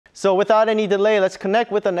So without any delay, let's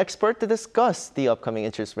connect with an expert to discuss the upcoming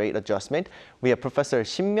interest rate adjustment. We have Professor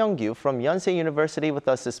SHIM Myung-kyu from Yonsei University with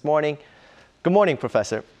us this morning. Good morning,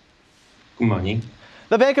 Professor. Good morning.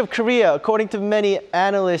 The Bank of Korea, according to many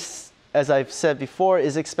analysts, as I've said before,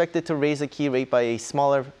 is expected to raise the key rate by a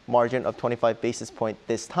smaller margin of 25 basis points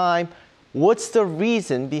this time. What's the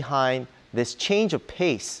reason behind this change of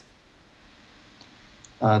pace?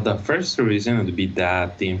 The first reason would be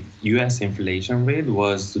that the U.S. inflation rate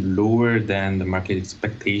was lower than the market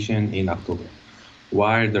expectation in October.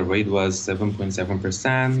 While the rate was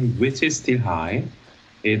 7.7%, which is still high,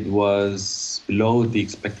 it was below the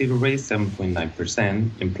expected rate,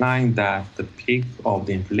 7.9%, implying that the peak of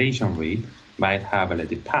the inflation rate might have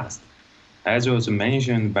already passed. As was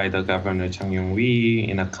mentioned by the Governor Chang Yong-wi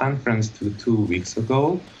in a conference 2 weeks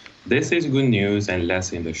ago, this is good news and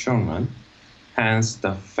less in the short run. Hence,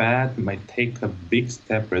 the Fed might take a big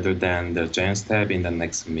step rather than the giant step in the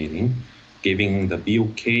next meeting, giving the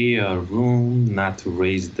BOK a room not to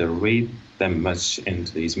raise the rate that much in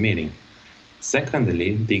today's meeting.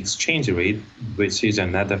 Secondly, the exchange rate, which is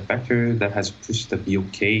another factor that has pushed the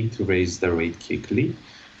BOK to raise the rate quickly,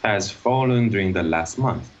 has fallen during the last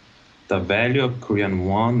month. The value of Korean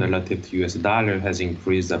won relative to US dollar has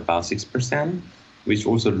increased about 6%, which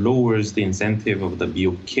also lowers the incentive of the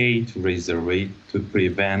BOK to raise the rate to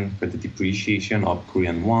prevent the depreciation of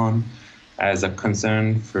Korean won, as a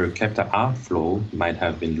concern for capital outflow might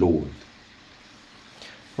have been lowered.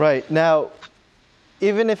 Right. Now,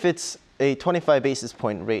 even if it's a 25 basis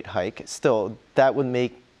point rate hike, still, that would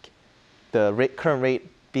make the current rate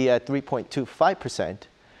be at 3.25%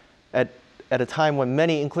 at a time when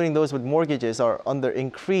many, including those with mortgages, are under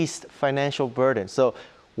increased financial burden. So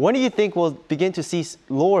when do you think we'll begin to see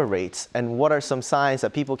lower rates, and what are some signs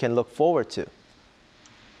that people can look forward to?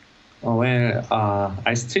 Well,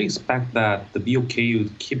 I still expect that the BOK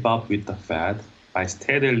would keep up with the Fed by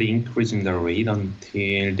steadily increasing the rate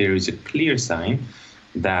until there is a clear sign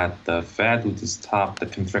that the Fed would stop the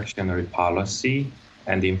contractionary policy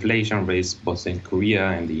and the inflation rates both in Korea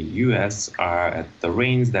and the US are at the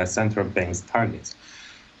range that central banks target.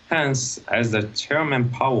 Hence, as the Chairman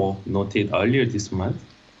Powell noted earlier this month,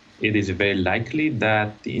 it is very likely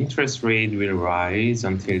that the interest rate will rise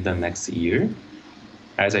until the next year.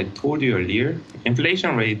 As I told you earlier,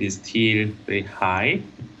 inflation rate is still very high,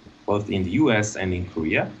 both in the US and in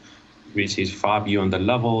Korea, which is far beyond the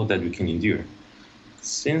level that we can endure.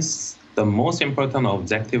 Since the most important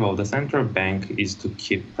objective of the central bank is to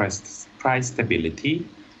keep price stability,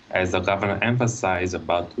 as the governor emphasized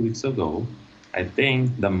about 2 weeks ago, I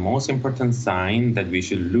think the most important sign that we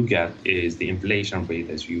should look at is the inflation rate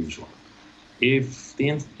as usual. If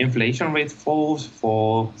the inflation rate falls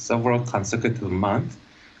for several consecutive months,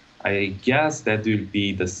 I guess that will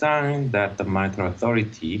be the sign that the monetary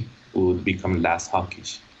authority would become less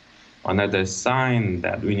hawkish. Another sign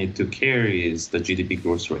that we need to carry is the GDP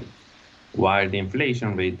growth rate. While the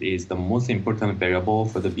inflation rate is the most important variable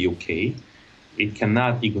for the BOK, it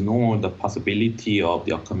cannot ignore the possibility of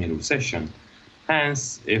the upcoming recession.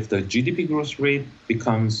 Hence, if the GDP growth rate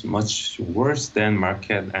becomes much worse than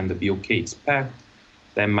market and the BOK expect,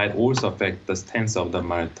 that might also affect the stance of the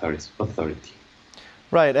monetary authority.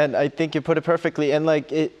 Right, and I think you put it perfectly. And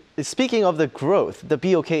speaking of the growth, the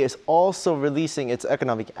BOK is also releasing its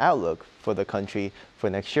economic outlook for the country for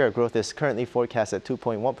next year. Growth is currently forecast at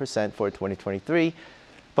 2.1% for 2023,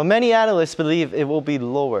 but many analysts believe it will be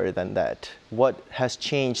lower than that. What has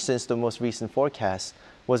changed since the most recent forecast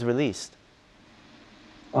was released?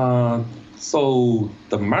 So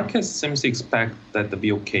the market seems to expect that the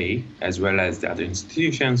BOK, as well as the other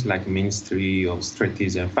institutions like Ministry of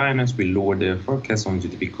Strategy and Finance, will lower their forecast on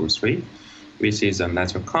GDP growth rate, which is a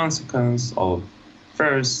natural consequence of,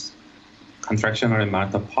 first, contractionary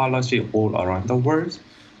monetary policy all around the world,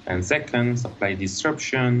 and second, supply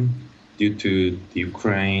disruption due to the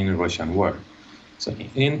Ukraine-Russian war. So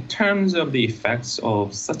in terms of the effects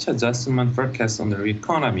of such adjustment forecast on the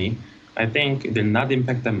economy, I think it will not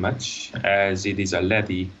impact that much, as it is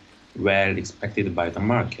already well expected by the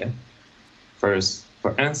market. First,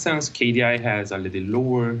 for instance, KDI has already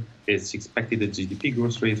lowered its expected GDP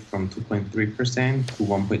growth rate from 2.3% to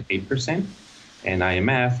 1.8%, and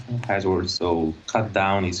IMF has also cut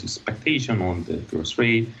down its expectation on the growth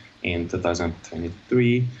rate in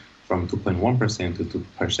 2023 from 2.1% to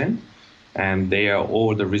 2%, and they are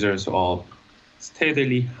all the results of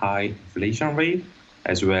steadily high inflation rate,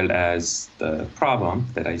 as well as the problem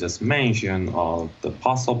that I just mentioned of the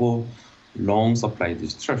possible long supply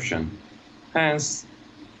disruption. Hence,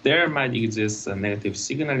 there might exist a negative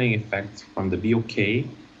signaling effect from the BOK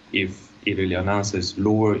if it really announces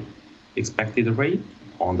lower expected rate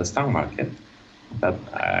on the stock market. But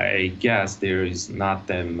I guess there is not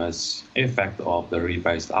that much effect of the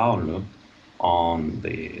revised outlook on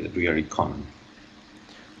the real economy.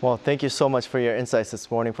 Well, thank you so much for your insights this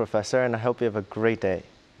morning, Professor, and I hope you have a great day.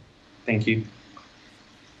 Thank you.